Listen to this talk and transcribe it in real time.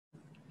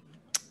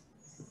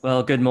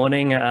Well, good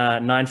morning,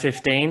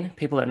 9:15,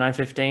 people at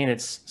 9:15.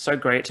 It's so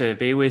great to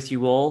be with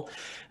you all.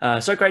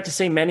 So great to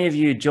see many of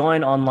you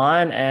join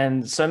online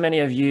and so many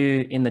of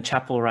you in the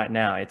chapel right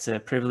now. It's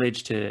a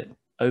privilege to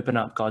open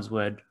up God's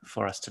word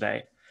for us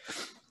today.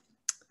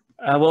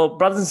 Well,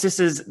 brothers and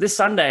sisters, this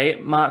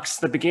Sunday marks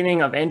the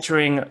beginning of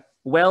entering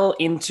well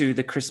into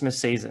the Christmas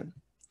season.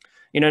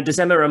 You know,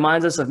 December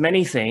reminds us of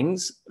many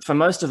things. For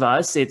most of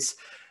us, it's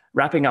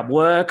wrapping up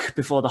work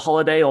before the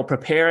holiday or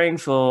preparing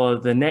for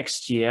the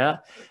next year.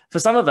 For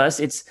some of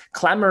us, it's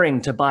clamoring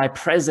to buy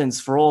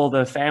presents for all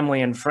the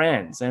family and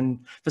friends. And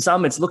for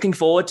some, it's looking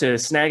forward to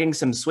snagging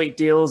some sweet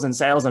deals and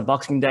sales on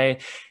Boxing Day.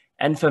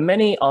 And for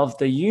many of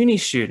the uni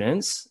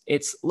students,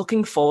 it's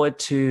looking forward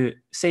to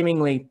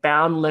seemingly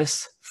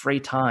boundless free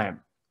time.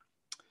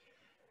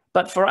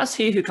 But for us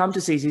here who come to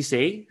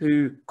CCC,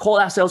 who call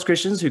ourselves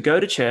Christians, who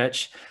go to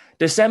church,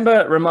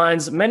 December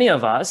reminds many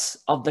of us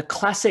of the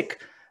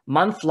classic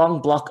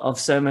month-long block of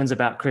sermons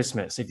about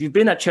Christmas. If you've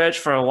been at church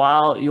for a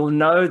while, you'll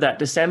know that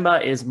December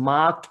is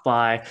marked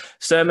by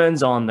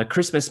sermons on the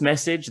Christmas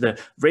message, the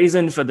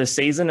reason for the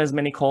season, as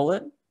many call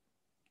it.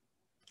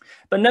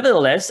 But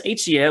nevertheless,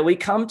 each year we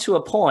come to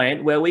a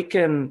point where we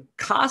can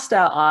cast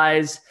our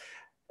eyes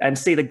and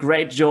see the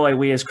great joy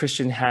we as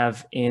Christians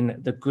have in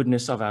the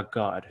goodness of our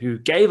God, who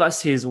gave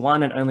us his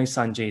one and only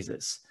Son,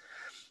 Jesus.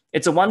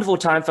 It's a wonderful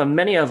time for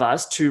many of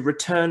us to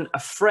return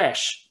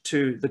afresh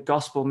to the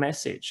gospel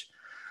message.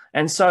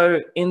 And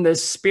so in the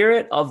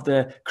spirit of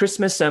the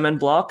Christmas sermon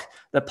block,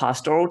 the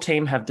pastoral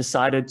team have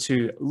decided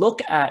to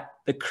look at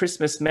the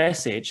Christmas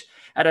message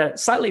at a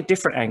slightly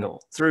different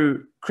angle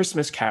through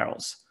Christmas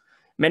carols.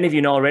 Many of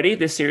you know already,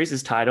 this series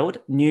is titled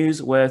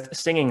News Worth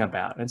Singing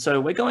About. And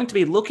so we're going to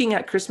be looking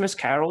at Christmas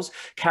carols,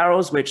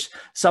 carols which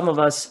some of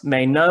us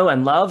may know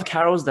and love,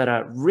 carols that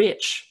are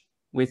rich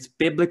with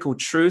biblical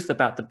truth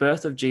about the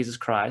birth of Jesus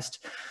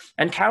Christ,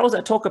 and carols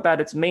that talk about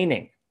its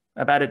meaning,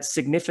 about its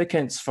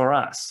significance for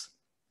us.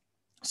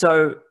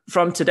 So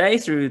from today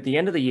through the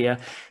end of the year,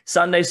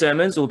 Sunday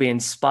sermons will be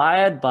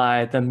inspired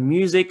by the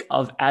music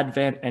of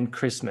Advent and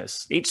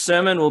Christmas. Each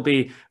sermon will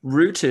be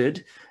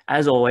rooted,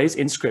 as always,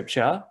 in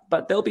Scripture,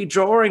 but they'll be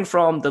drawing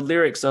from the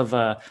lyrics of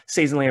a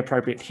seasonally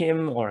appropriate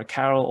hymn or a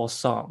carol or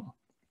song.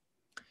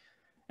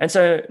 And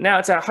so now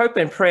it's our hope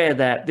and prayer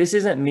that this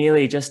isn't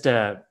merely just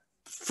a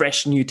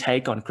fresh new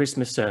take on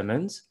Christmas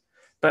sermons,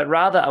 but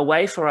rather a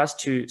way for us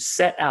to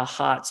set our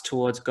hearts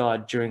towards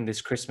God during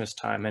this Christmas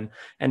time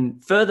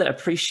and further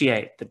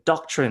appreciate the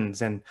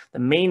doctrines and the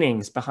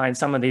meanings behind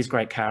some of these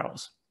great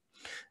carols.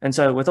 And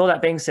so with all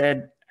that being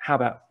said, how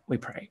about we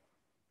pray?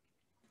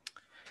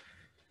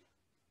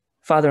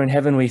 Father in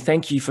heaven, we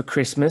thank you for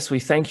Christmas. We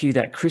thank you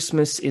that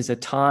Christmas is a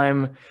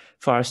time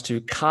for us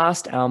to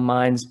cast our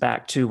minds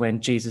back to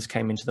when Jesus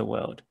came into the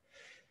world,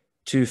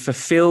 to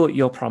fulfill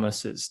your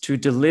promises, to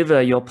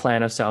deliver your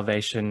plan of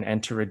salvation,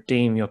 and to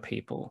redeem your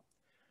people.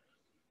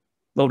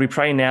 Lord, we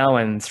pray now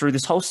and through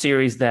this whole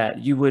series that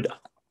you would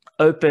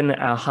open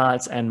our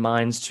hearts and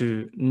minds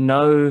to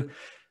know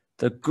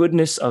the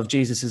goodness of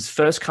Jesus'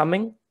 first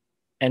coming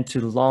and to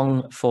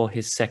long for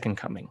his second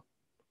coming.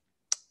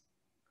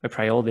 I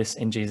pray all this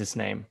in Jesus'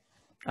 name.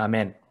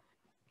 Amen.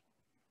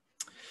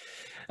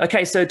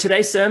 Okay, so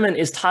today's sermon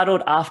is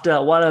titled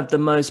after one of the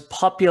most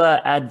popular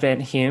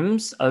Advent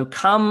hymns, O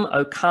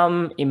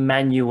Come,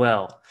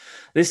 Emmanuel.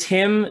 This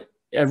hymn,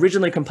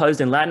 originally composed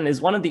in Latin,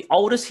 is one of the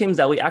oldest hymns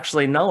that we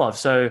actually know of.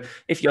 So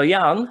if you're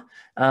young,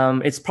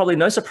 it's probably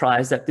no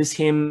surprise that this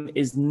hymn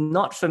is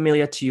not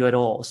familiar to you at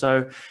all.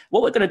 So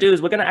what we're going to do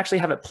is we're going to actually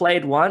have it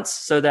played once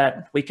so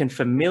that we can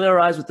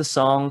familiarize with the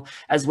song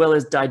as well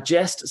as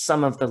digest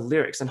some of the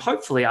lyrics. And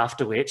hopefully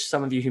after which,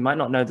 some of you who might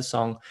not know the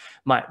song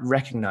might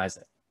recognize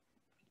it.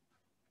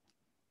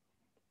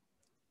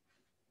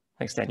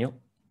 Thanks, Daniel.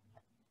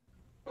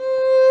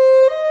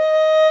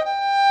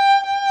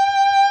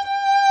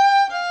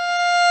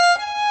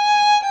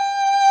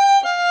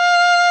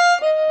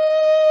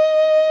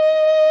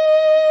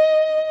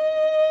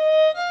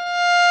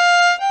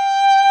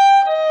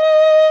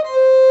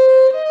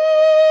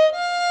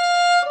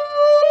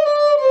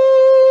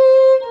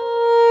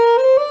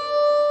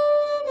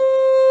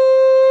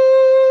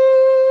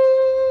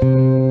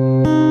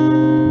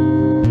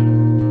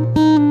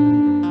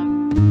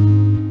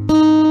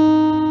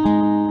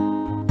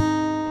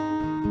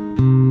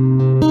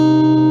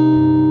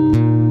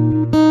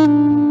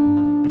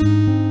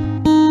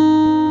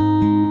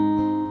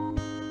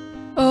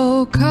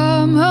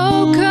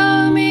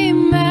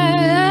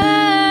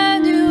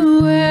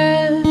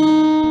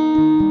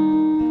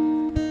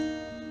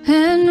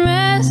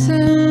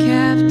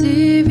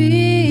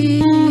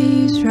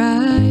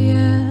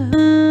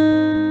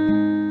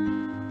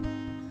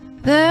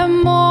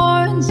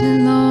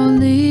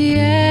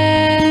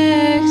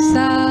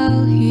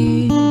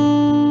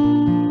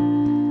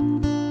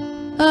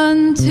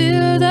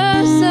 Until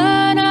the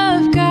Son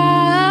of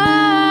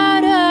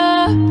God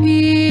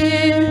appear.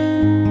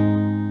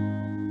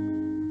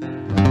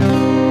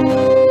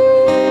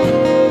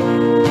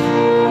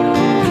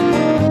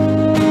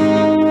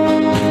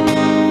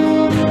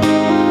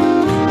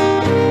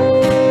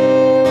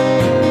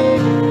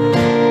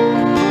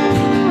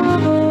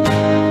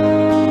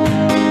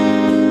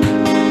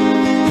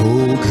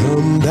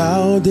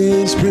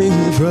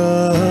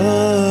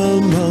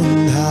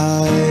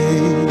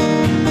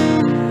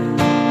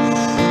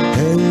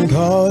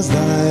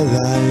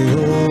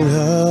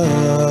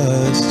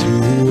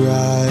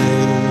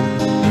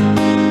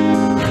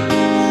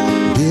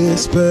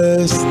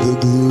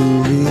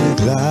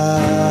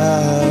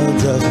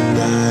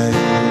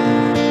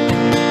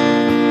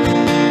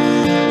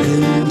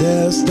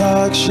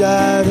 dark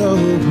shadow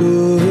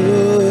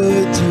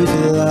put to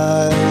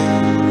flight.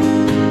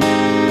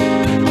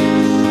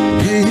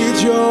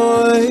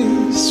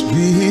 Rejoice,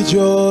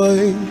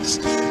 rejoice,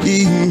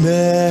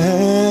 Emmanuel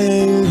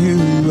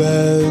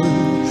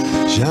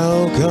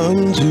shall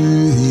come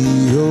to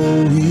thee,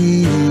 O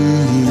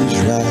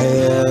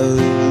Israel.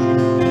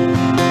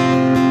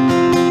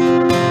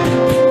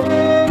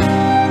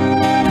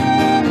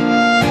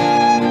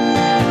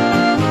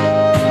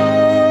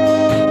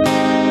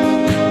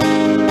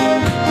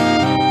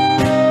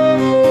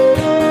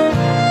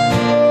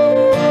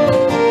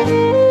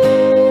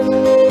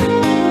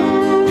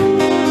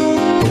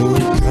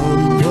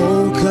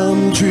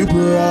 True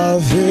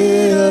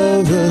prophet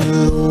of the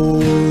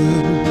Lord,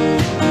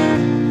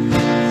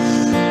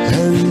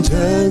 and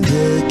turn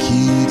the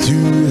key to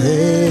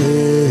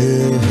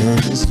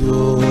heaven's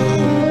door.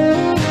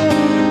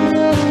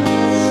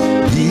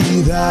 Be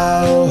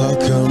thou our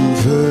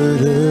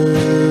comforter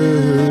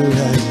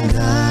at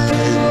night,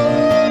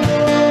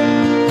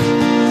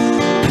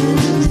 and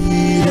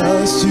lead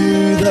us to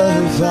the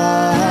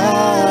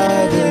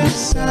Father's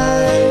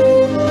side.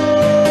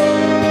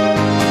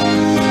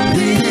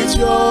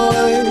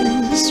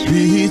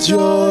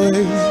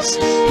 Rejoice,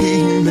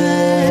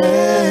 Emmanuel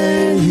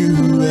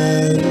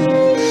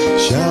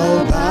shall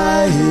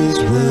by his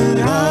word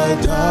our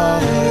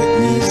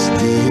darkness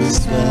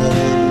dispel.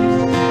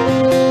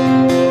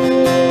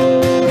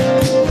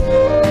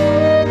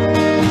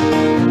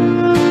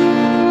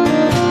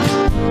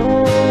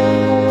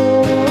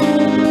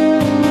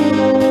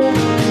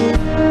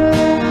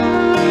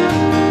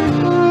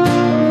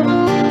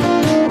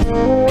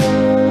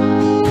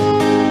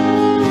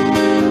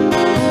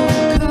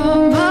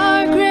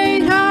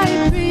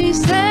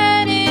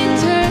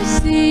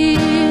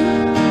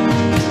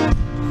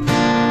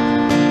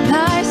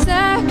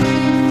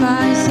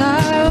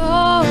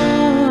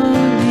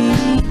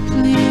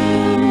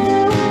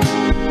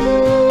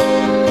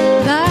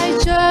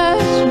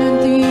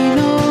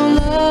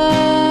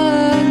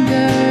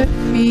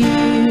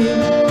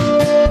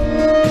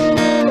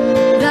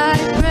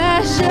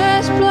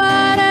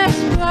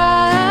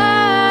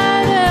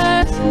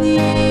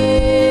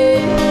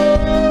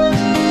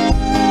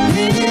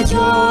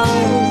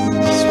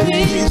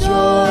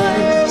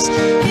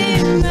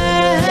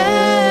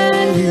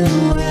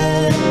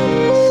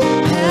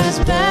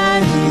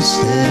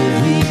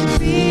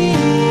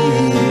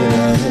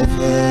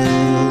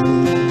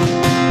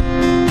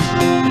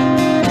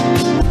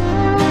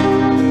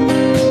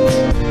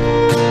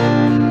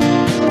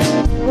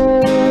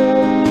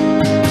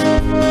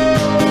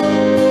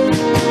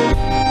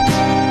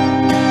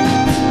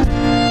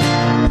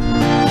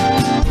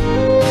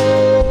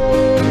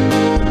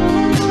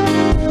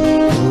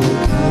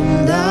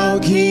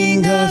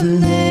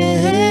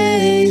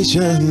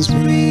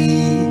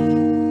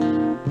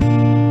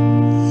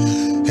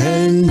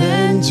 And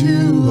then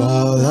to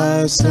all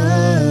our suffering,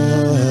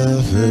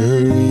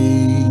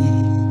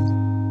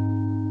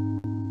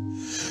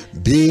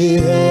 be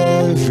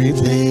every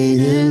pain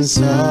and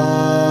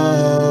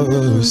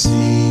sorrow cease,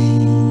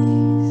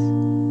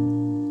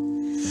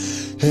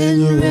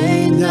 and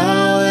reign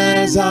now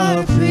as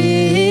our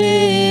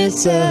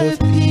Prince of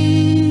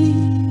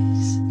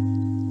Peace.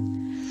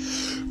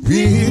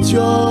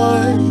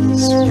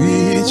 Rejoice,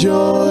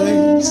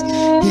 rejoice,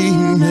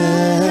 Emmanuel.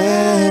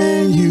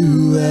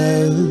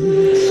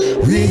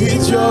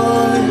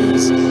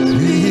 Rejoice,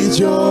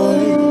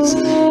 rejoice,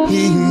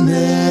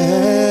 Emmanuel.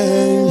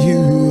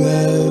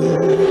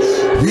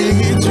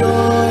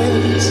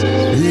 Rejoice,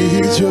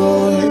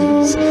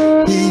 rejoice,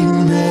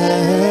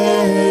 Emmanuel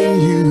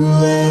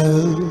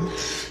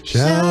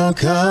shall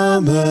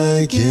come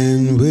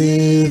again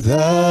with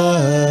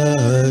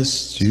us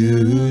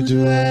to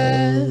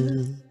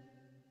dwell.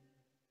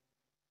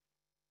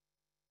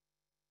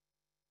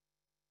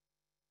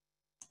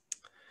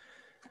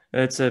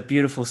 It's a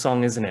beautiful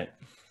song, isn't it?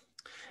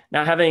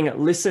 Now, having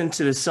listened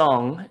to the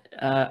song,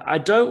 I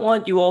don't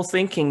want you all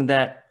thinking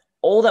that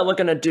all that we're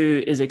going to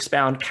do is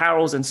expound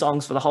carols and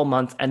songs for the whole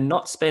month and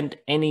not spend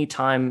any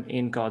time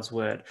in God's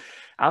word.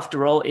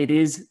 After all, it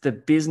is the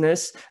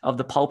business of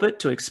the pulpit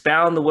to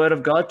expound the word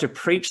of God, to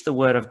preach the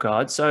word of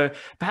God. So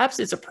perhaps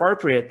it's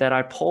appropriate that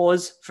I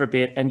pause for a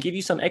bit and give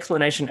you some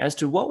explanation as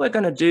to what we're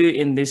going to do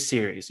in this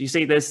series. You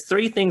see, there's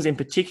three things in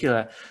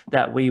particular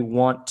that we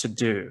want to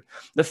do.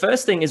 The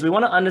first thing is we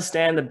want to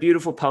understand the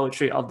beautiful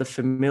poetry of the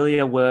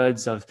familiar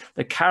words of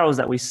the carols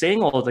that we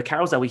sing or the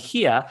carols that we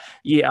hear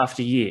year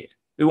after year.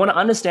 We want to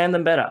understand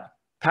them better.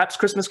 Perhaps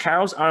Christmas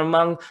carols are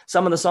among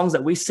some of the songs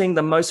that we sing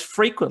the most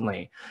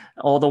frequently,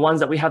 or the ones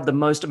that we have the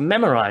most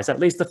memorized. At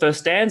least the first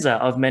stanza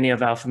of many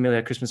of our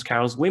familiar Christmas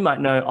carols we might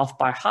know off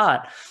by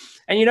heart.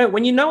 And you know,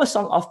 when you know a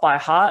song off by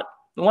heart,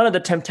 one of the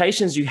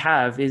temptations you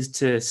have is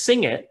to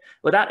sing it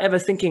without ever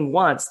thinking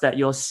once that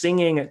you're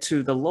singing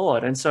to the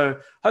Lord. And so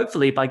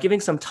hopefully by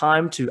giving some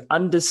time to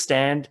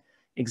understand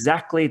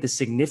exactly the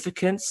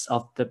significance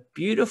of the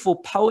beautiful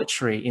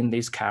poetry in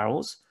these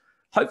carols,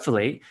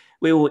 hopefully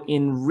we will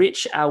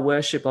enrich our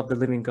worship of the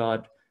living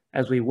God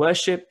as we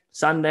worship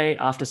Sunday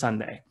after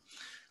Sunday.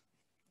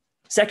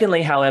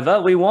 Secondly,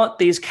 however, we want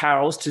these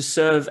carols to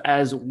serve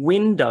as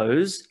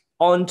windows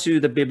onto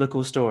the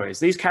biblical stories.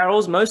 These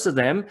carols, most of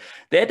them,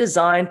 they're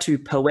designed to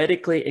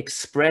poetically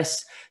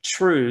express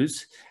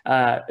truths,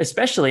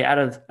 especially out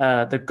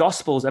of the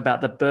Gospels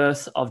about the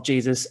birth of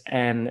Jesus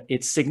and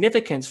its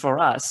significance for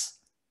us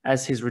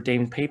as his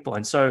redeemed people.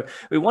 And so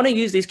we want to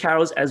use these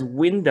carols as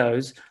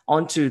windows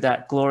onto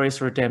that glorious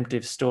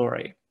redemptive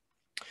story.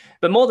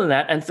 But more than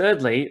that, and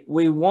thirdly,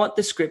 we want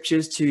the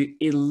scriptures to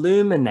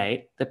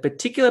illuminate the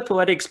particular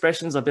poetic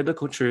expressions of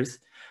biblical truth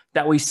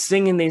that we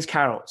sing in these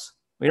carols.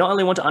 We not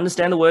only want to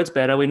understand the words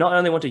better, we not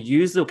only want to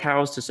use the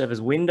carols to serve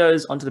as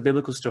windows onto the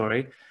biblical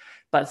story,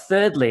 but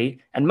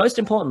thirdly, and most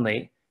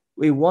importantly,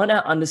 we want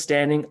our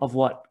understanding of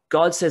what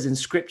God says in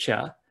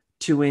scripture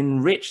to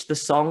enrich the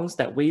songs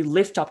that we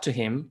lift up to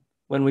him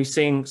when we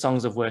sing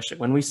songs of worship.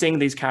 When we sing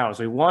these carols,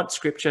 we want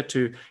scripture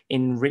to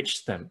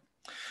enrich them.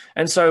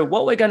 And so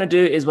what we're going to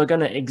do is we're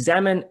going to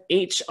examine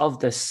each of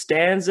the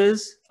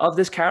stanzas of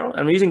this carol.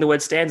 I'm using the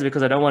word stanza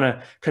because I don't want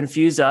to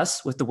confuse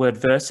us with the word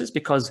verses,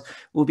 because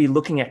we'll be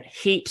looking at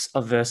heaps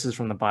of verses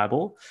from the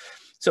Bible.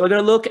 So we're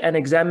going to look and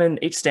examine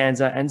each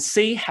stanza and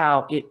see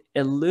how it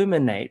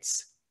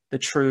illuminates the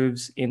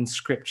truths in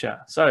Scripture.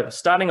 So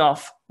starting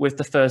off with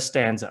the first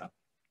stanza.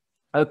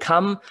 O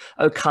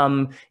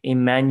come,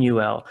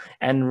 Emmanuel,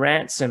 and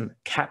ransom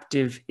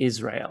captive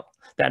Israel,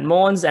 that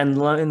mourns and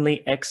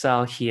lonely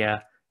exile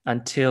here,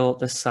 until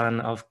the Son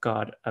of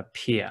God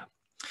appear.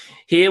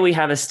 Here we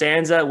have a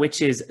stanza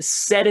which is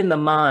set in the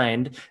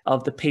mind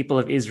of the people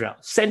of Israel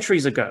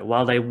centuries ago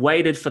while they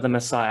waited for the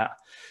Messiah.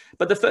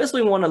 But the first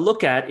we want to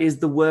look at is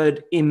the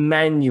word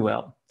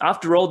Emmanuel.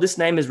 After all, this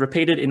name is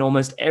repeated in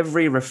almost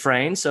every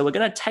refrain. So we're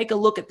going to take a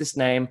look at this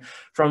name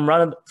from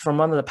one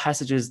of the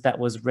passages that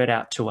was read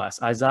out to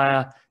us,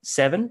 Isaiah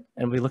 7,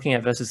 and we're looking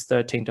at verses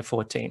 13 to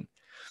 14.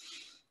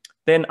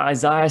 Then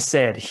Isaiah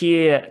said,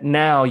 "Hear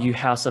now, you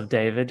house of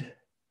David.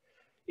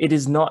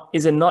 Is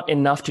it not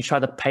enough to try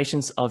the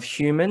patience of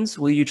humans?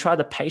 Will you try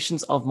the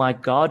patience of my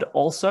God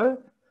also?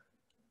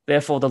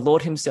 Therefore, the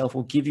Lord himself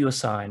will give you a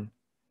sign.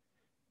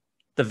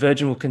 The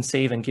virgin will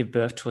conceive and give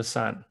birth to a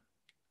son,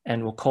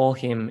 and will call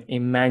him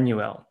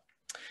Emmanuel."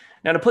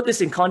 Now, to put this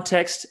in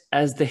context,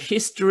 as the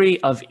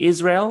history of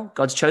Israel,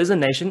 God's chosen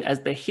nation, as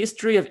the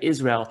history of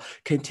Israel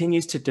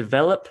continues to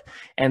develop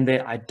and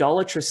their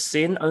idolatrous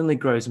sin only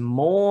grows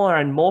more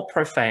and more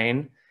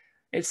profane,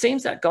 it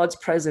seems that God's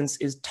presence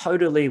is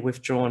totally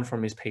withdrawn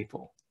from his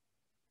people,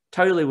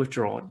 totally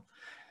withdrawn.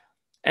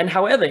 And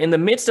however, in the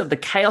midst of the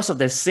chaos of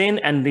their sin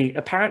and the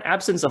apparent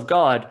absence of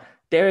God,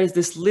 there is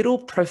this little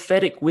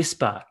prophetic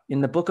whisper in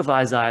the book of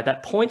Isaiah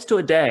that points to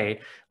a day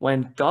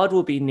when God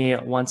will be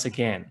near once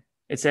again.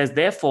 It says,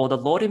 "Therefore, the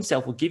Lord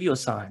himself will give you a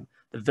sign.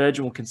 The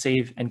virgin will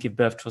conceive and give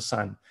birth to a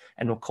son,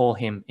 and will call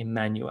him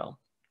Emmanuel."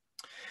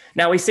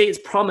 Now, we see its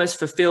promise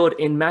fulfilled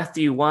in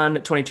Matthew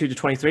 1:22 to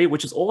 23,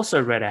 which is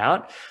also read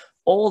out.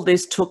 All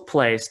this took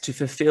place to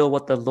fulfill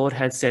what the Lord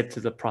had said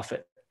through the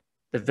prophet.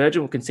 The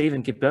virgin will conceive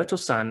and give birth to a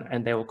son,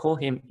 and they will call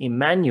him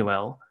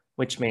Emmanuel,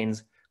 which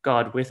means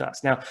God with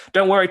us. Now,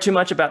 don't worry too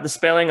much about the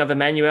spelling of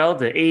Emmanuel,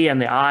 the E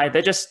and the I.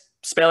 They're just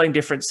spelling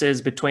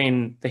differences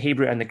between the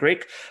Hebrew and the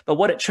Greek. But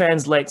what it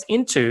translates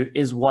into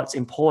is what's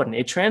important.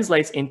 It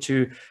translates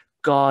into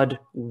God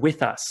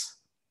with us.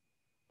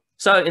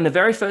 So in the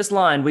very first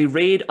line, we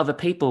read of a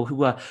people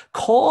who are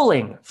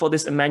calling for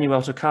this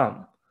Emmanuel to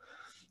come.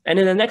 And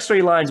in the next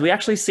three lines, we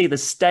actually see the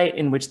state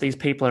in which these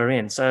people are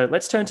in. So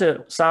let's turn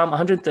to Psalm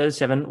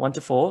 137, 1 to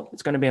 4.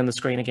 It's going to be on the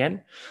screen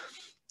again.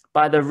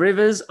 "By the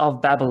rivers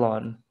of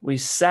Babylon, we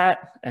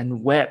sat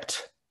and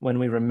wept when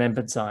we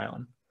remembered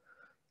Zion.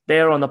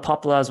 There on the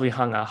poplars we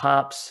hung our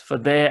harps, for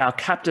there our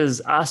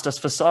captors asked us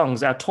for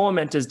songs. Our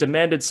tormentors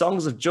demanded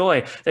songs of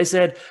joy. They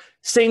said,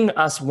 'Sing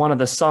us one of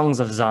the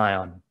songs of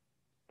Zion.'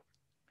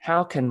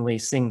 How can we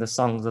sing the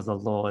songs of the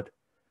Lord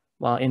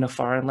while in a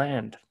foreign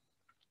land?"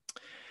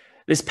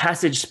 This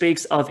passage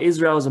speaks of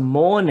Israel's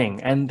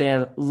mourning and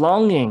their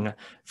longing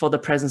for the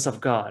presence of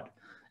God.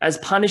 As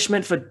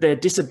punishment for their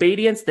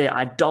disobedience, their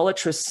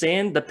idolatrous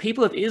sin, the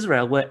people of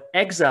Israel were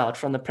exiled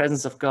from the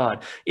presence of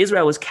God.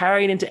 Israel was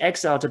carried into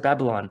exile to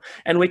Babylon,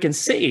 and we can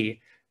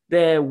see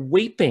they're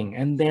weeping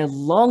and they're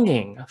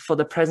longing for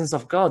the presence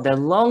of God. They're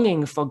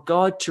longing for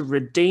God to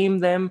redeem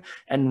them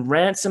and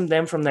ransom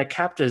them from their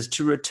captors,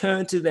 to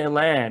return to their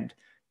land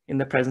in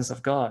the presence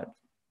of God.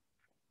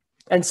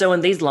 And so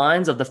in these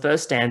lines of the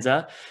first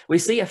stanza, we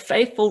see a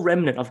faithful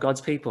remnant of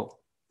God's people.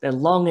 They're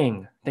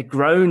longing, they're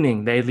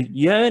groaning, they're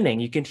yearning.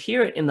 You can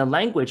hear it in the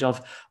language of,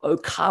 "O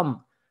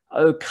come,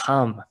 O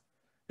come."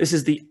 This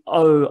is the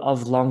O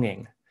of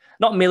longing,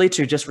 not merely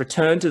to just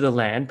return to the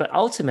land, but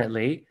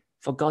ultimately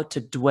for God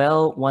to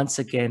dwell once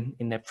again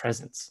in their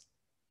presence.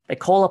 They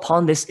call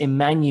upon this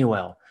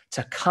Emmanuel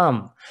to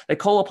come. They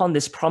call upon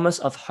this promise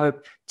of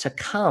hope to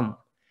come,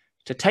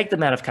 to take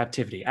them out of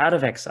captivity, out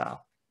of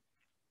exile.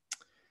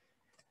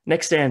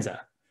 Next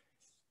stanza.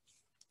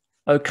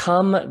 "O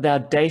come, thou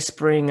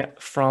dayspring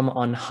from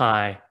on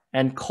high,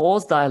 and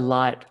cause thy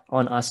light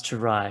on us to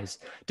rise.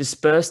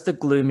 Disperse the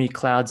gloomy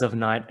clouds of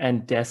night,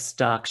 and death's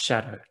dark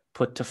shadow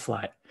put to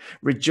flight.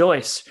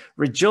 Rejoice,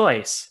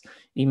 rejoice,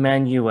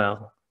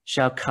 Emmanuel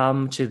shall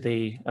come to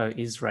thee, O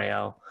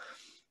Israel.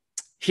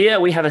 Here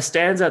we have a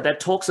stanza that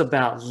talks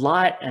about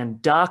light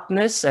and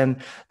darkness,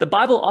 and the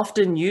Bible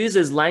often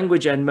uses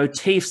language and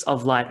motifs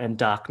of light and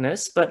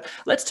darkness, but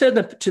let's turn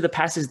to the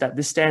passage that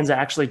this stanza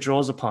actually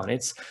draws upon.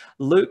 It's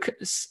Luke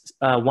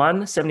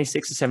 1,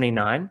 76 to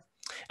 79,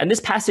 and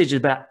this passage is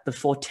about the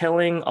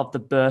foretelling of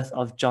the birth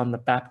of John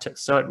the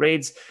Baptist. So it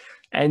reads,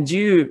 "And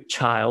you,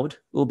 child,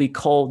 will be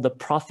called the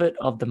prophet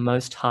of the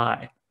Most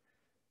High.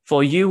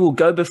 For you will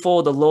go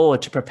before the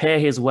Lord to prepare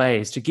his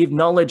ways, to give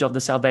knowledge of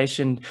the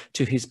salvation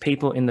to his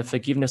people in the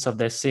forgiveness of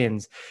their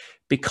sins,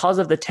 because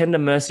of the tender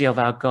mercy of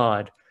our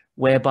God,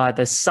 whereby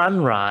the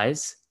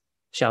sunrise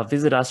shall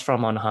visit us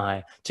from on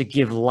high, to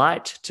give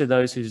light to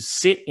those who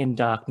sit in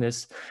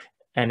darkness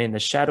and in the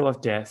shadow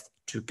of death,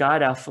 to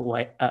guide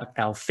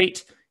our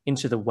feet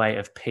into the way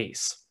of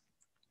peace."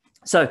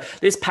 So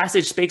this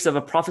passage speaks of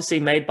a prophecy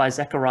made by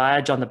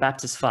Zechariah, John the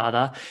Baptist's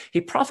father. He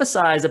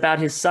prophesies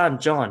about his son,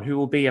 John, who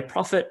will be a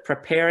prophet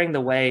preparing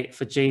the way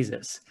for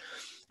Jesus.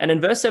 And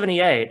in verse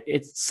 78,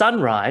 it's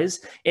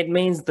sunrise. It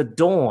means the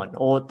dawn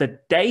or the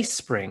day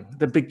spring,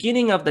 the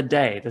beginning of the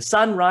day. The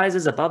sun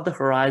rises above the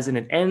horizon.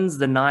 It ends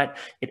the night.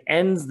 It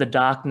ends the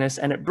darkness,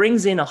 and it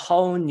brings in a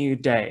whole new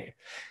day.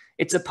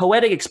 It's a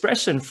poetic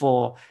expression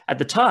for, at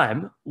the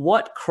time,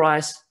 what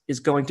Christ is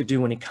going to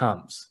do when he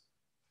comes.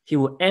 He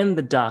will end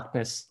the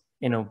darkness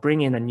and he'll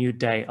bring in a new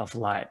day of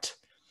light.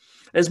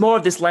 There's more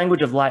of this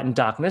language of light and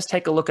darkness.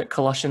 Take a look at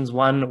Colossians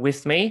 1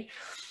 with me.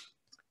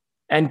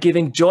 "And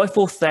giving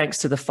joyful thanks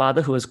to the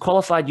Father who has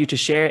qualified you to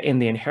share in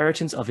the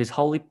inheritance of his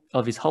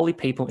holy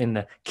people in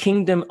the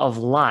kingdom of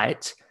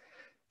light,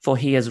 for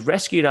he has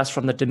rescued us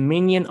from the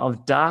dominion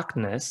of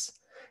darkness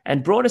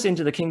and brought us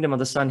into the kingdom of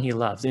the Son he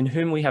loves, in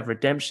whom we have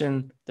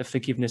redemption, the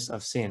forgiveness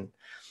of sin."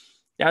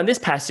 Now, in this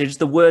passage,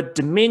 the word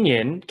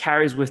dominion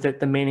carries with it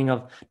the meaning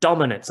of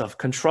dominance, of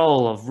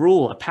control, of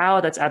rule, a power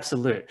that's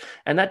absolute.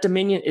 And that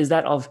dominion is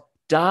that of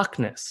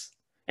darkness.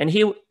 And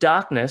here,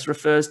 darkness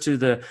refers to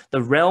the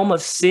realm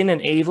of sin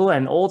and evil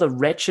and all the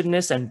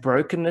wretchedness and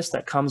brokenness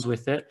that comes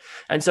with it.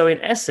 And so,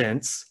 in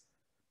essence,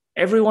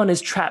 everyone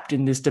is trapped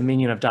in this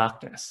dominion of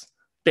darkness.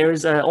 There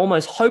is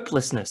almost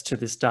hopelessness to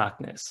this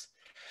darkness.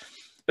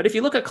 But if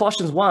you look at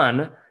Colossians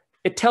 1,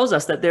 it tells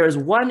us that there is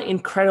one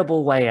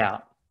incredible way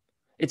out.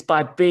 It's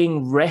by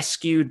being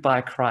rescued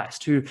by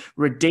Christ, who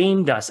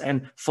redeemed us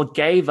and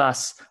forgave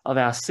us of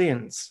our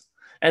sins.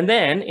 And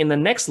then in the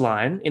next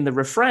line, in the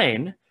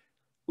refrain,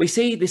 we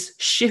see this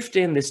shift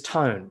in this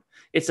tone.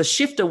 It's a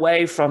shift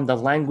away from the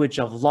language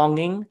of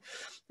longing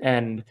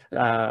and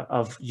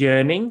of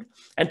yearning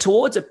and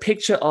towards a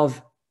picture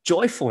of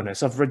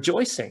joyfulness, of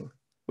rejoicing.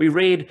 We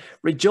read,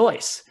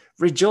 "Rejoice,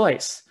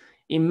 rejoice,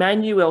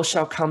 Emmanuel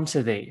shall come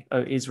to thee,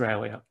 O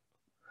Israel."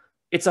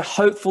 It's a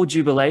hopeful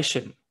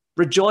jubilation.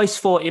 Rejoice,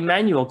 for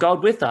Emmanuel,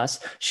 God with us,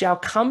 shall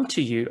come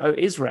to you, O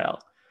Israel.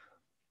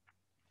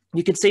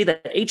 You can see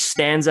that each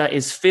stanza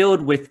is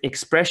filled with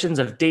expressions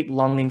of deep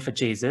longing for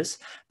Jesus,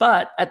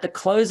 but at the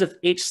close of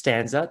each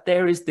stanza,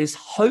 there is this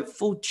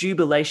hopeful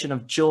jubilation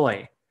of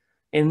joy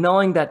in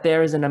knowing that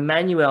there is an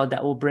Emmanuel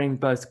that will bring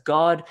both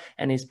God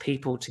and his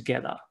people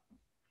together.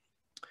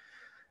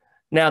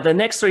 Now, the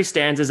next three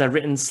stanzas are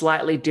written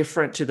slightly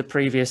different to the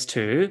previous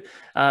two.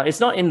 It's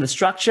not in the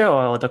structure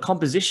or the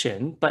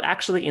composition, but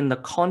actually in the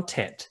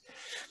content.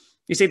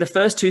 You see, the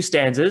first two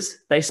stanzas,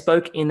 they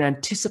spoke in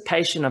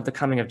anticipation of the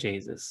coming of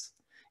Jesus,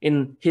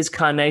 in his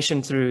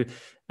carnation through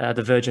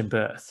the virgin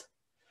birth.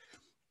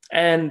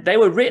 And they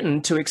were written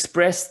to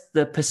express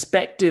the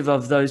perspective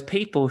of those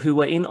people who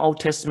were in Old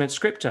Testament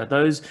scripture,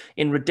 those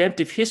in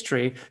redemptive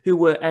history who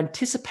were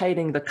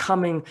anticipating the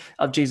coming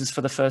of Jesus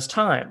for the first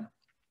time.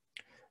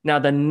 Now,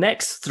 the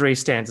next three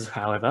stanzas,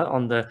 however,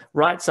 on the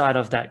right side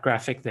of that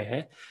graphic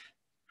there,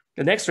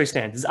 the next three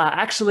stanzas are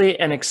actually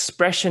an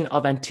expression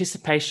of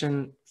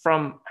anticipation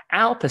from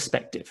our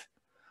perspective,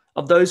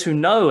 of those who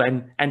know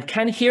and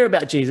can hear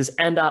about Jesus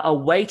and are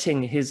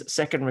awaiting his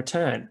second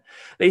return.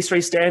 These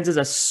three stanzas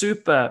are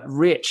super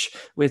rich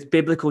with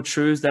biblical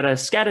truths that are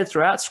scattered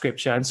throughout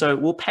scripture. And so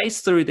we'll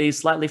pace through these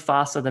slightly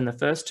faster than the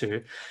first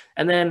two.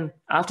 And then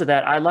after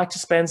that, I'd like to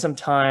spend some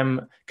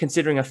time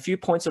considering a few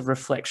points of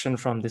reflection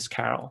from this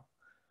carol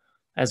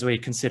as we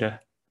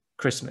consider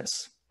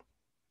Christmas.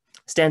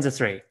 Stanza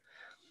 3.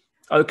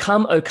 O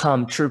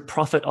come, true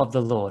prophet of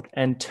the Lord,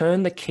 and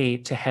turn the key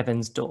to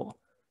heaven's door.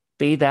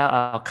 Be thou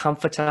our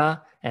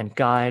comforter and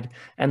guide,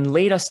 and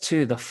lead us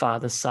to the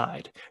Father's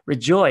side.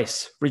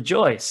 Rejoice,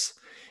 rejoice,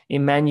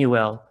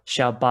 Emmanuel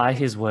shall by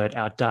his word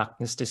our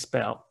darkness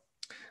dispel.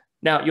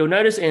 Now, you'll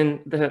notice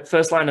in the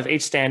first line of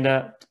each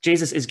stanza,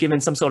 Jesus is given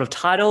some sort of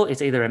title.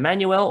 It's either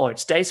Emmanuel or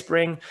it's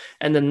Dayspring.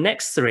 And the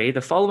next three, the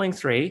following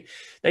three,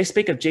 they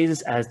speak of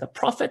Jesus as the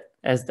prophet,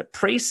 as the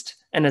priest,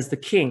 and as the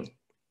king.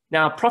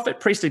 Now, prophet,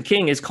 priest, and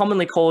king is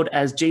commonly called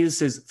as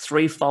Jesus's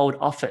threefold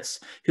office,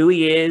 who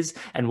he is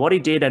and what he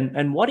did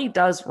and what he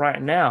does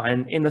right now.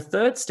 And in the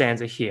third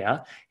stanza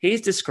here,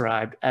 he's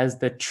described as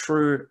the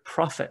true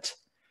prophet.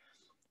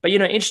 But,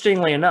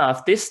 interestingly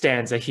enough, this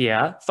stanza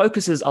here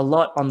focuses a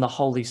lot on the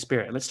Holy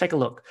Spirit. Let's take a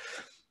look.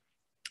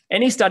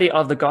 Any study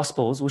of the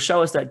Gospels will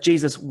show us that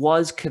Jesus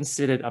was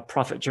considered a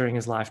prophet during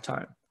his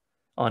lifetime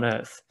on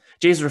earth.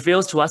 Jesus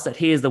reveals to us that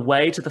he is the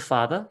way to the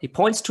Father. He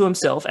points to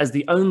himself as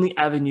the only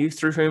avenue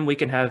through whom we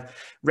can have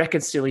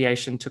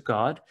reconciliation to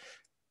God.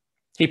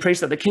 He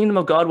preached that the kingdom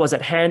of God was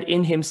at hand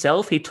in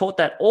himself. He taught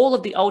that all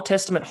of the Old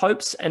Testament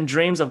hopes and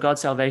dreams of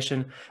God's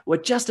salvation were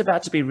just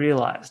about to be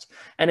realized.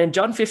 And in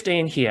John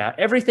 15 here,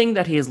 everything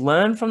that he has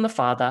learned from the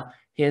Father,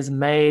 he has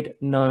made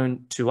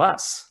known to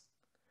us.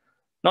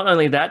 Not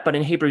only that, but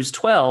in Hebrews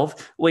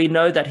 12, we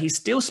know that he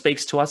still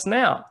speaks to us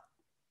now.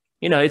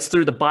 It's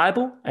through the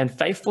Bible and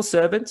faithful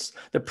servants,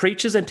 the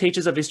preachers and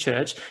teachers of his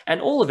church, and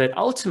all of it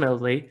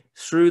ultimately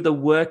through the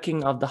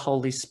working of the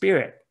Holy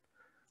Spirit.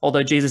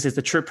 Although Jesus is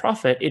the true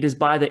prophet, it is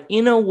by the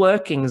inner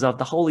workings of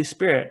the Holy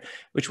Spirit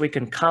which we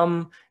can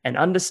come and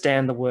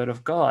understand the word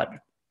of God.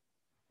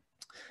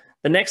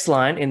 The next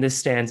line in this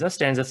stanza,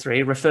 stanza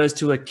 3, refers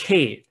to a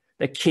key,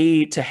 the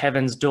key to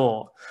heaven's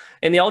door.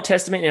 In the Old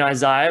Testament, in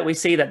Isaiah, we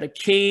see that the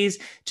keys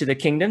to the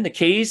kingdom, the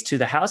keys to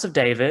the house of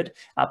David,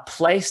 are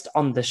placed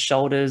on the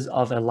shoulders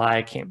of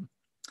Eliakim.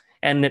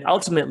 And it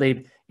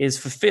ultimately is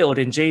fulfilled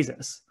in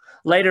Jesus.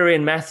 Later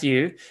in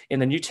Matthew, in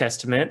the New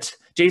Testament,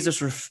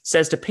 Jesus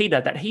says to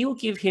Peter that he will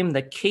give him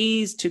the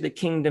keys to the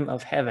kingdom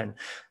of heaven.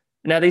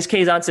 Now, these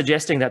keys aren't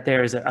suggesting that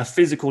there is a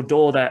physical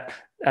door that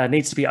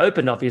needs to be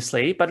opened,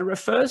 obviously, but it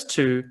refers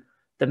to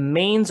the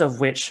means of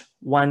which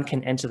one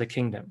can enter the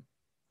kingdom.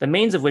 The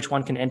means of which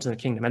one can enter the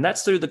kingdom. And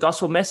that's through the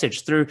gospel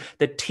message, through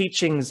the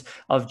teachings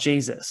of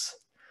Jesus.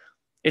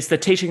 It's the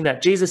teaching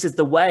that Jesus is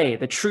the way,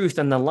 the truth,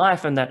 and the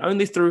life, and that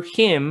only through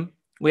him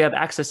we have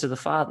access to the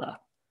Father.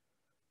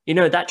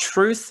 That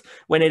truth,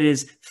 when it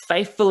is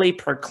faithfully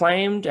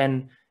proclaimed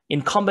and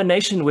in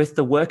combination with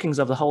the workings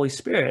of the Holy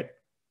Spirit,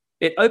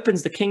 it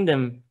opens the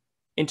kingdom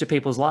into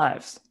people's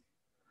lives.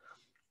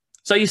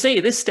 So you see,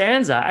 this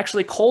stanza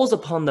actually calls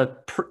upon the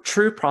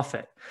true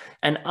prophet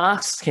and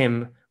asks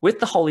him with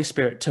the Holy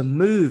Spirit to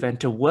move and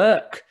to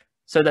work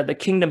so that the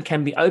kingdom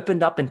can be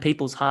opened up in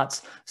people's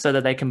hearts so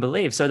that they can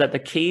believe, so that the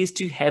keys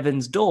to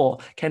heaven's door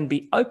can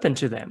be open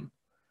to them.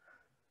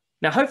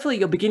 Now, hopefully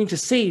you're beginning to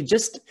see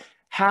just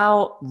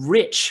how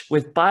rich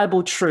with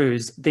Bible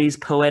truths these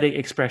poetic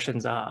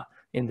expressions are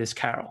in this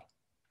carol.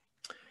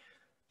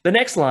 The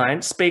next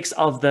line speaks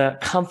of the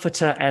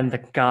Comforter and the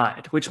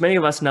Guide, which many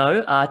of us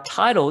know are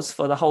titles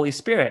for the Holy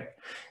Spirit.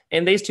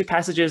 In these two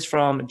passages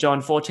from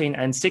John 14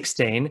 and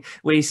 16,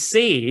 we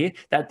see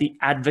that the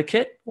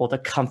Advocate, or the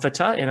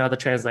Comforter in other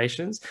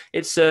translations,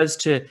 it serves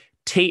to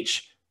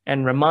teach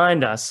and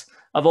remind us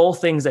of all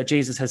things that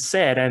Jesus has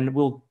said and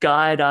will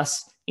guide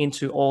us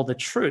into all the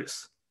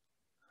truth.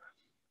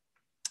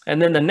 And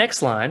then the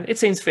next line, it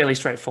seems fairly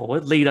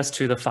straightforward, lead us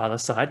to the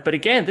Father's side. But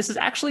again, this is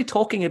actually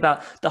talking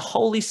about the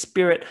Holy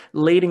Spirit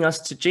leading us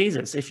to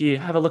Jesus. If you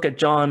have a look at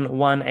John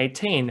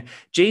 1:18,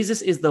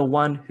 Jesus is the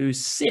one who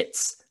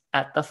sits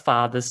at the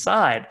Father's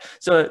side.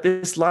 So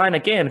this line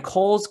again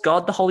calls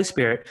God the Holy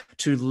Spirit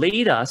to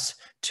lead us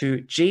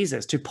to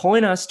Jesus, to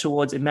point us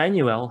towards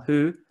Emmanuel,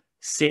 who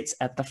sits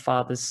at the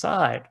Father's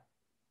side.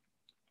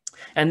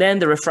 And then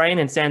the refrain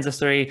in stanza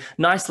 3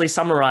 nicely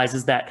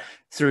summarizes that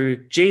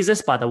through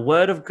Jesus, by the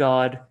word of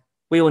God,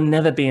 we will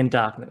never be in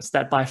darkness.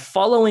 That by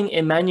following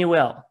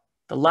Emmanuel,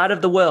 the light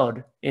of the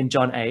world in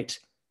John 8,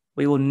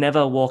 we will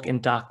never walk in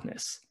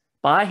darkness.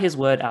 By his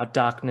word, our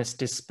darkness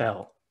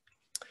dispel.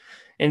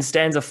 In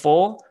stanza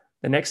 4,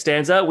 the next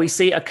stanza, we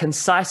see a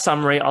concise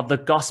summary of the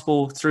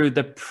gospel through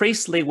the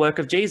priestly work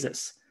of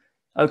Jesus.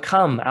 O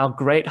come, our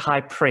great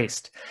high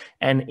priest,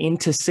 and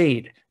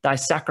intercede, thy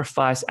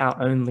sacrifice our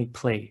only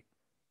plea.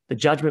 The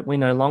judgment we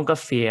no longer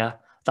fear,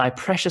 thy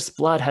precious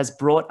blood has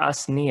brought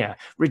us near.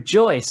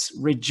 Rejoice,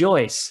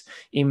 rejoice,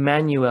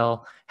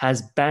 Emmanuel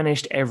has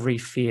banished every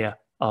fear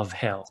of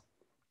hell.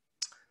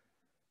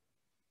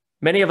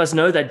 Many of us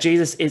know that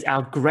Jesus is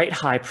our great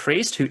high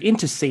priest who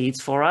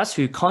intercedes for us,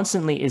 who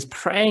constantly is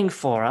praying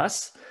for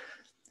us.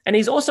 And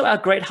he's also our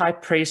great high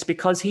priest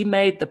because he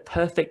made the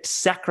perfect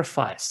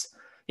sacrifice.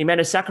 He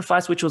made a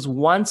sacrifice which was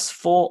once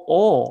for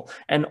all,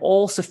 an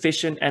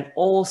all-sufficient and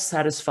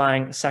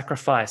all-satisfying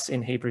sacrifice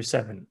in Hebrews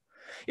 7.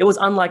 It was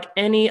unlike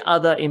any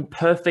other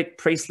imperfect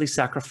priestly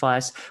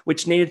sacrifice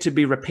which needed to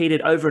be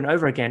repeated over and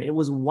over again. It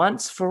was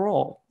once for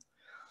all.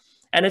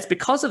 And it's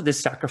because of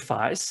this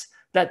sacrifice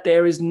that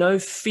there is no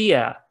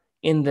fear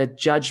in the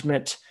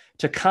judgment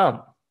to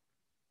come.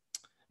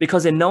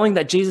 Because in knowing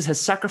that Jesus has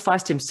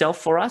sacrificed himself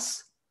for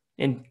us,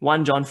 in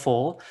 1 John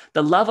 4,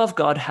 the love of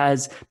God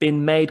has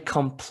been made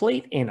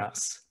complete in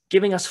us,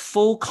 giving us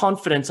full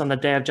confidence on the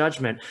day of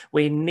judgment.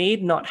 We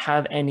need not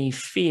have any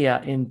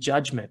fear in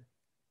judgment.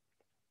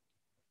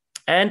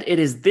 And it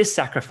is this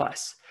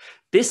sacrifice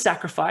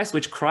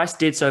which Christ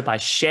did so by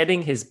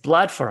shedding his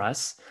blood for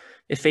us.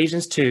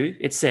 Ephesians 2,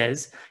 it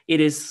says, it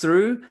is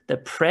through the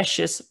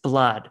precious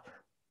blood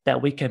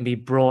that we can be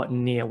brought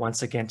near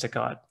once again to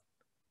God.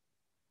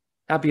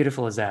 How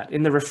beautiful is that?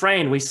 In the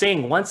refrain, we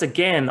sing once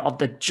again of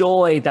the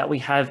joy that we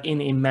have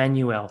in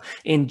Emmanuel,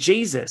 in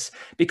Jesus,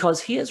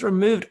 because he has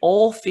removed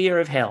all fear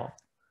of hell.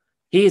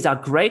 He is our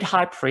great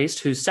high priest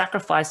whose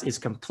sacrifice is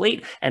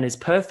complete and is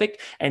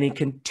perfect, and he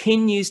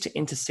continues to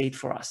intercede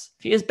for us.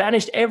 He has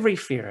banished every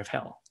fear of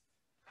hell.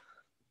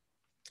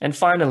 And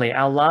finally,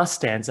 our last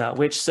stanza,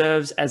 which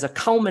serves as a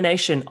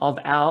culmination of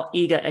our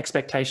eager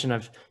expectation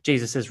of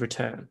Jesus'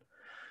 return.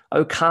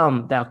 O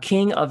come, thou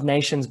King of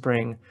nations,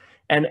 bring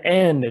an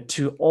end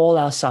to all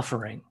our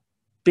suffering.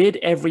 Bid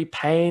every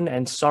pain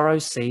and sorrow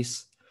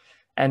cease,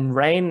 and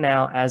reign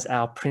now as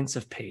our Prince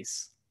of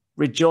Peace.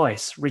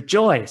 Rejoice,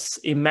 rejoice,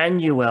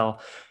 Emmanuel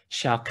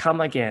shall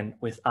come again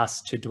with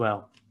us to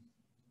dwell.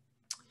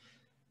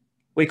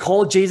 We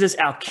call Jesus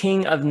our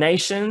King of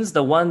nations,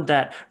 the one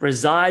that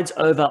resides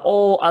over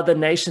all other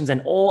nations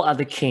and all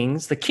other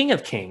kings, the King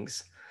of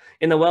kings.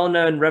 In the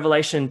well-known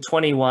Revelation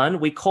 21,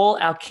 we call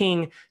our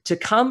King to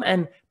come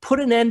and put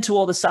an end to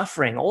all the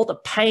suffering, all the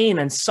pain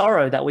and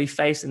sorrow that we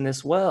face in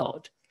this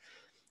world.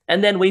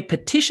 And then we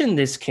petition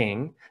this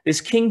King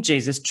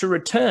Jesus, to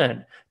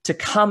return, to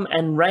come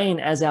and reign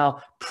as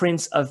our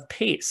Prince of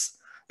Peace,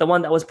 the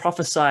one that was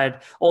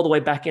prophesied all the way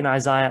back in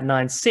Isaiah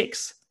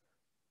 9:6.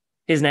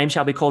 His name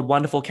shall be called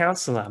Wonderful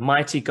Counselor,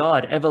 Mighty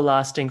God,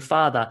 Everlasting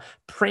Father,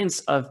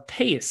 Prince of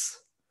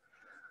Peace.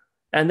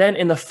 And then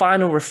in the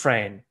final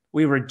refrain,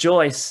 we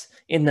rejoice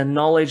in the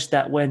knowledge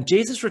that when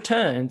Jesus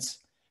returns,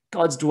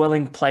 God's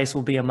dwelling place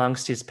will be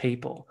amongst his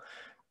people,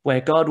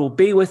 where God will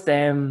be with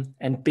them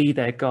and be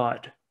their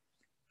God.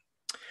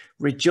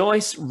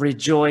 Rejoice,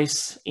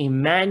 rejoice,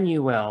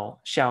 Emmanuel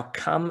shall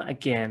come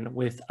again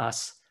with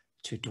us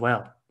to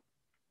dwell.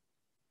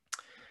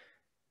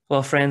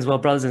 Well, friends,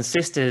 brothers and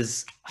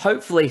sisters,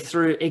 hopefully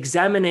through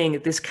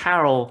examining this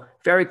carol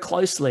very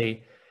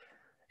closely,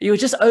 you were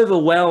just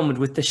overwhelmed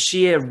with the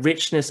sheer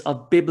richness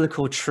of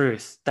biblical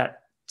truth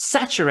that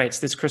saturates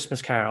this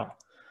Christmas carol.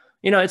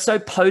 You know, it's so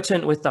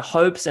potent with the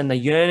hopes and the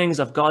yearnings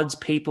of God's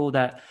people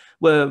that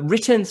were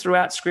written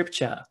throughout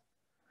Scripture.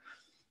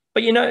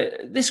 But you know,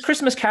 this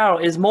Christmas carol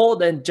is more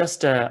than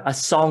just a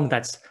song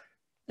that's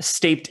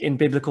steeped in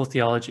biblical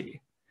theology.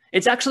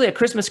 It's actually a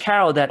Christmas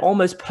carol that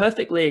almost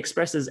perfectly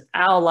expresses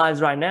our lives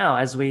right now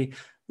as we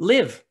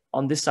live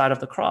on this side of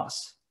the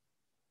cross.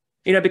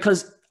 You know,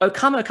 because O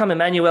come,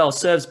 Emmanuel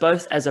serves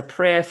both as a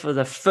prayer for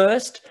the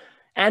first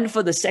and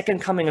for the second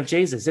coming of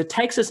Jesus. It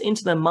takes us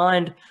into the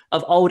mind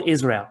of old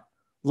Israel,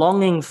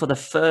 longing for the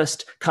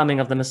first coming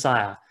of the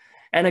Messiah.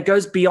 And it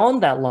goes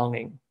beyond that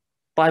longing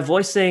by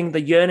voicing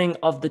the yearning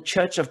of the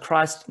Church of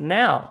Christ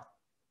now,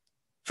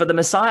 for the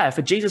Messiah,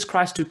 for Jesus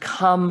Christ to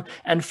come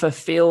and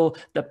fulfill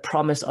the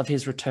promise of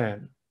his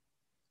return.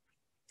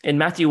 In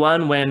Matthew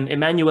 1, when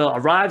Emmanuel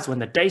arrives, when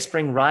the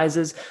dayspring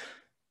rises,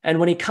 and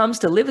when he comes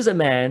to live as a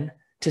man,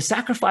 to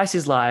sacrifice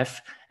his life,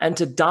 and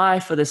to die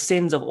for the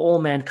sins of all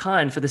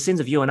mankind, for the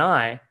sins of you and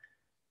I,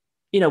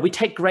 you know, we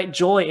take great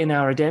joy in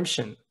our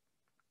redemption.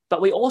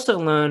 But we also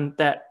learn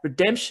that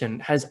redemption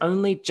has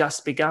only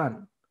just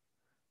begun.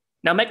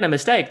 Now, make no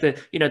mistake,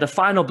 the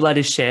final blood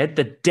is shed,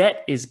 the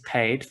debt is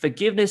paid,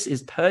 forgiveness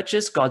is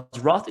purchased, God's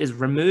wrath is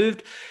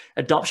removed,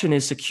 adoption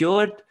is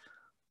secured.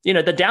 You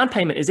know, the down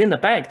payment is in the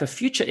bank, the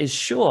future is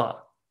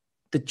sure,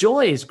 the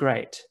joy is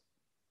great,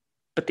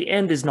 but the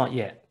end is not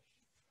yet.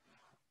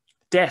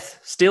 Death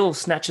still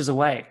snatches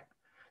away.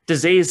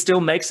 Disease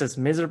still makes us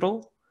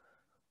miserable.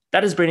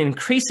 That has been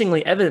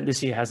increasingly evident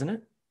this year, hasn't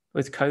it,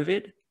 with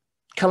COVID?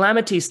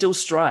 Calamity still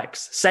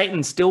strikes.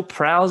 Satan still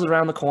prowls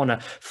around the corner.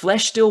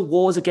 Flesh still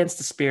wars against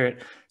the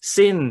spirit.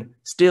 Sin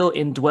still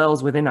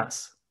indwells within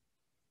us.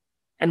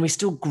 And we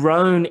still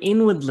groan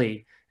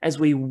inwardly as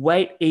we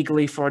wait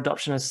eagerly for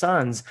adoption as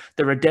sons,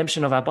 the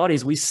redemption of our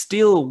bodies. We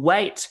still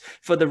wait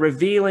for the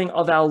revealing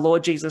of our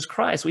Lord Jesus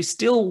Christ. We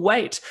still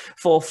wait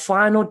for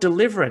final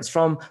deliverance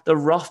from the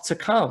wrath to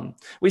come.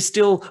 We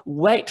still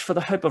wait for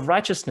the hope of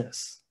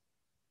righteousness.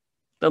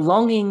 The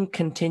longing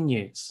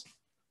continues.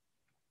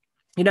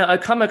 You know, O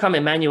come,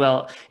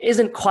 Emmanuel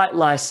isn't quite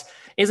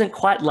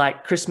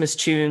like Christmas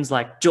tunes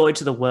like Joy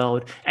to the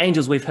World,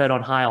 Angels We've Heard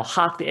on High, or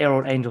Hark the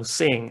Herald Angels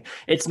Sing.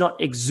 It's not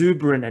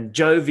exuberant and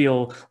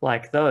jovial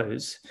like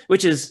those,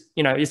 which is,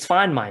 you know, is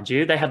fine, mind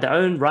you. They have their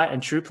own right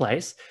and true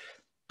place.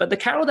 But the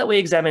carol that we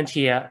examined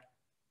here,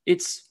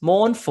 it's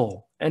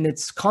mournful and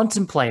it's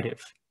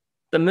contemplative.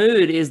 The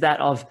mood is that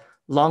of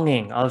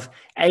longing, of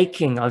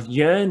aching, of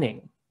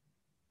yearning,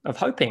 of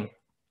hoping.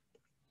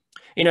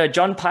 You know,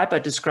 John Piper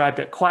described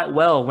it quite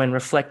well when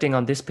reflecting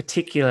on this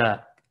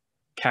particular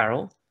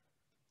carol.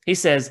 He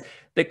says,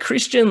 the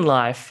Christian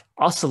life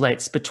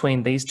oscillates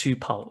between these two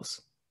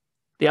poles,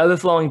 the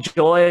overflowing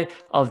joy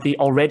of the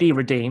already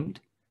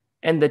redeemed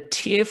and the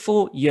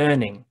tearful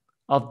yearning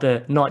of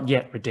the not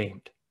yet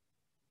redeemed.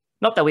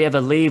 Not that we ever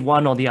leave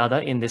one or the other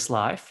in this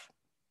life.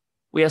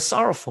 We are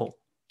sorrowful,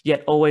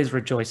 yet always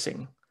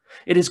rejoicing.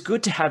 It is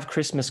good to have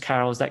Christmas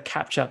carols that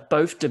capture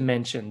both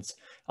dimensions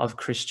of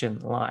Christian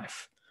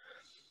life.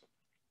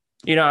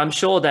 You know, I'm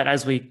sure that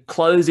as we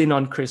close in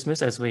on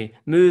Christmas, as we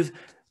move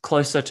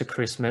closer to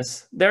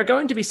Christmas, there are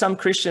going to be some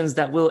Christians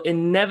that will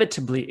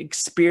inevitably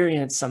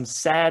experience some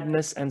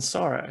sadness and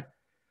sorrow,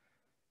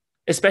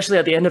 especially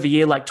at the end of a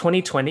year like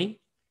 2020.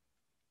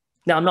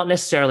 Now, I'm not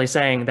necessarily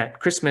saying that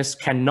Christmas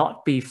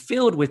cannot be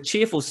filled with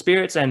cheerful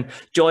spirits and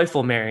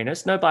joyful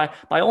merriness. No, by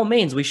all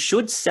means, we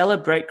should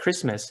celebrate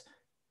Christmas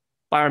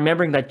by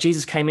remembering that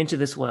Jesus came into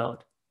this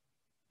world,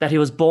 that he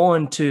was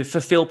born to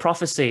fulfill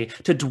prophecy,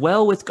 to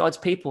dwell with God's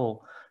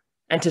people,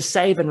 and to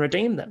save and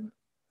redeem them.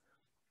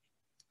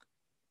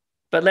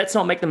 But let's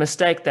not make the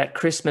mistake that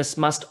Christmas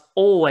must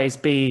always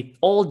be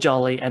all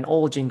jolly and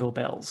all jingle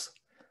bells.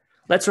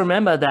 Let's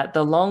remember that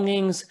the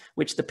longings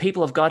which the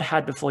people of God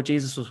had before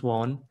Jesus was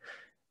born,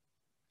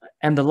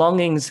 and the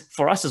longings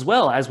for us as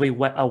well as we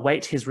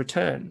await his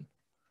return.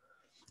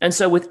 And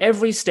so with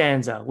every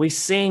stanza, we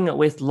sing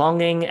with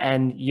longing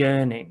and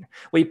yearning.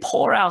 We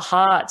pour our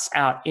hearts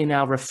out in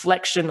our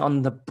reflection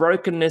on the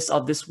brokenness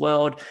of this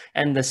world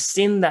and the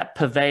sin that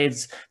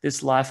pervades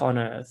this life on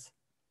earth.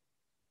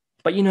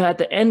 But at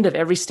the end of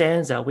every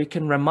stanza, we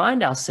can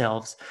remind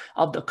ourselves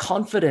of the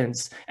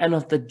confidence and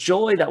of the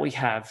joy that we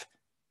have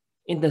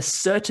in the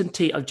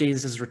certainty of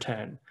Jesus'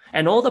 return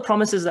and all the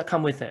promises that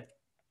come with it.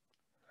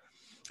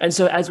 And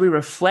so as we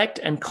reflect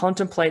and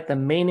contemplate the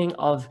meaning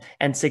of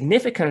and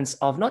significance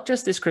of not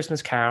just this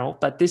Christmas carol,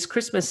 but this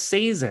Christmas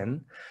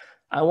season,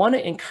 I want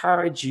to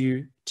encourage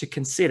you to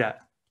consider,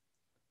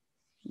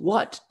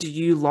 what do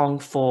you long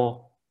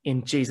for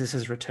in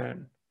Jesus'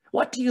 return?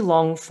 What do you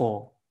long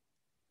for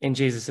in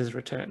Jesus'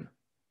 return?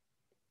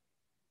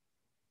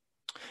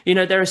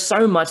 There is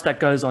so much that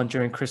goes on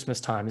during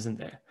Christmas time, isn't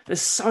there?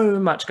 There's so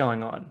much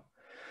going on.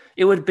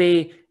 It would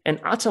be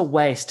an utter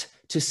waste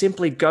to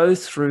simply go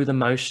through the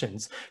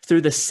motions,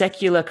 through the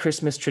secular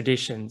Christmas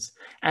traditions,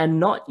 and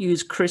not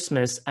use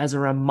Christmas as a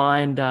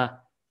reminder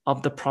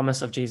of the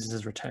promise of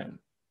Jesus' return.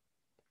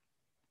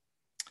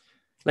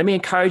 Let me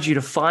encourage you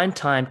to find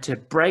time to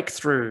break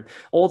through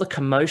all the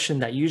commotion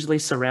that usually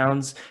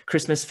surrounds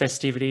Christmas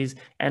festivities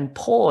and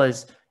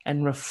pause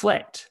and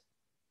reflect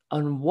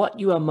on what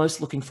you are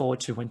most looking forward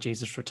to when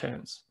Jesus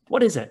returns.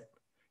 What is it?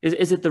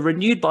 Is it the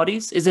renewed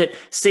bodies? Is it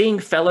seeing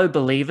fellow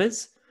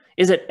believers?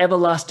 Is it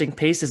everlasting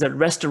peace? Is it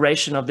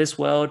restoration of this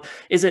world?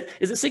 Is it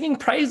singing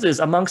praises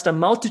amongst a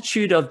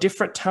multitude of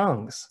different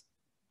tongues?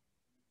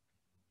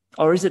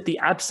 Or is it the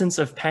absence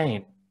of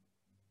pain?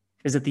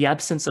 Is it the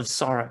absence of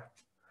sorrow?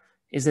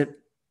 Is it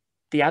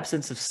the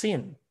absence of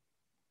sin?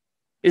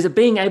 Is it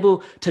being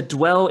able to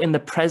dwell in the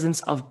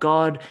presence of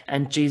God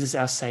and Jesus,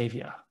 our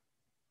Savior?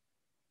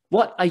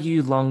 What are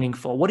you longing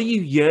for? What are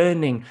you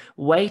yearning,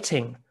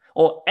 waiting,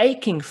 or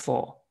aching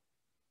for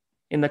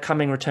in the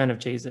coming return of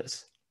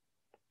Jesus?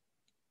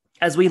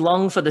 As we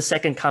long for the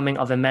second coming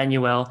of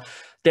Emmanuel,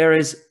 there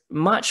is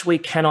much we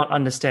cannot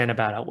understand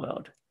about our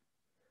world.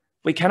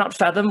 We cannot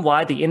fathom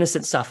why the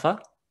innocent suffer,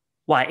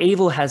 why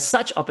evil has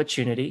such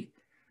opportunity,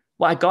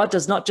 why God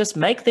does not just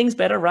make things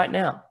better right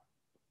now.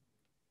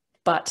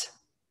 But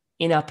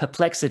in our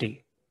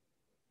perplexity,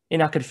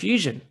 in our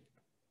confusion,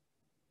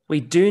 we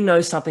do know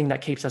something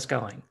that keeps us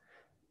going,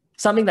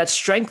 something that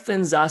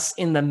strengthens us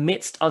in the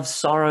midst of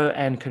sorrow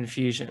and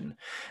confusion.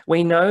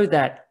 We know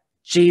that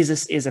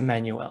Jesus is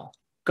Emmanuel,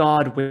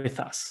 God with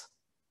us.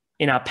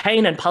 In our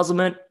pain and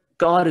puzzlement,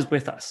 God is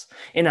with us.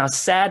 In our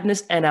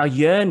sadness and our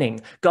yearning,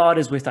 God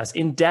is with us.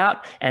 In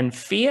doubt and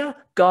fear,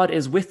 God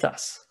is with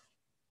us.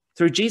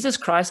 Through Jesus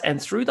Christ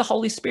and through the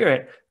Holy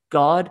Spirit,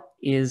 God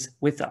is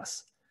with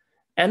us.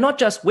 And not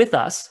just with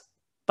us,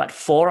 but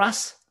for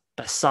us,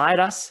 beside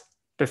us,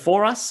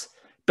 before us,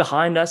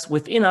 behind us,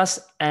 within us,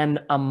 and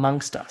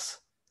amongst us.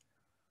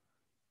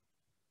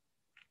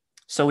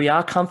 So we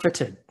are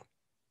comforted.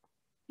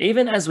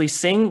 Even as we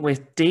sing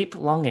with deep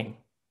longing,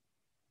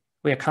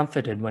 we are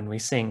comforted when we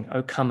sing,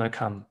 O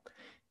come,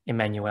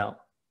 Emmanuel.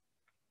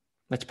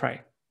 Let's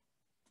pray.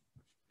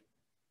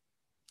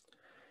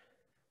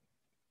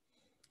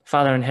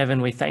 Father in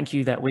heaven, we thank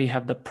you that we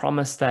have the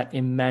promise that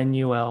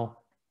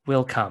Emmanuel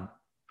will come.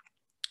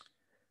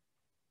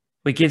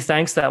 We give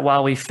thanks that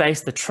while we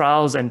face the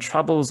trials and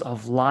troubles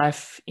of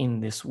life in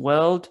this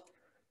world,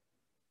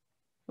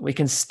 we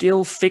can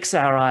still fix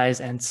our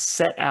eyes and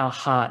set our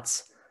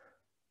hearts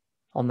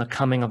on the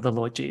coming of the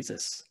Lord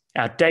Jesus,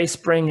 our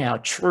dayspring, our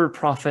true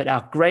prophet,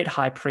 our great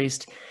high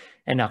priest,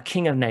 and our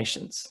King of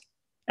nations,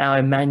 our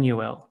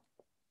Emmanuel.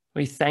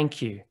 We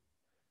thank you,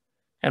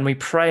 and we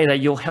pray that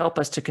you'll help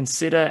us to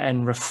consider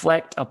and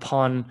reflect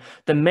upon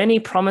the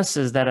many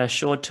promises that are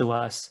assured to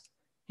us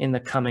in the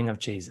coming of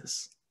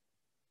Jesus.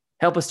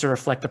 Help us to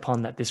reflect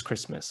upon that this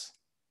Christmas.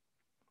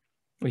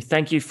 We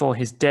thank you for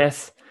his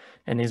death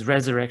and his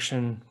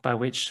resurrection by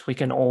which we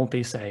can all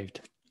be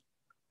saved.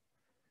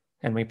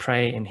 And we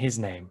pray in his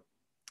name.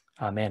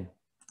 Amen.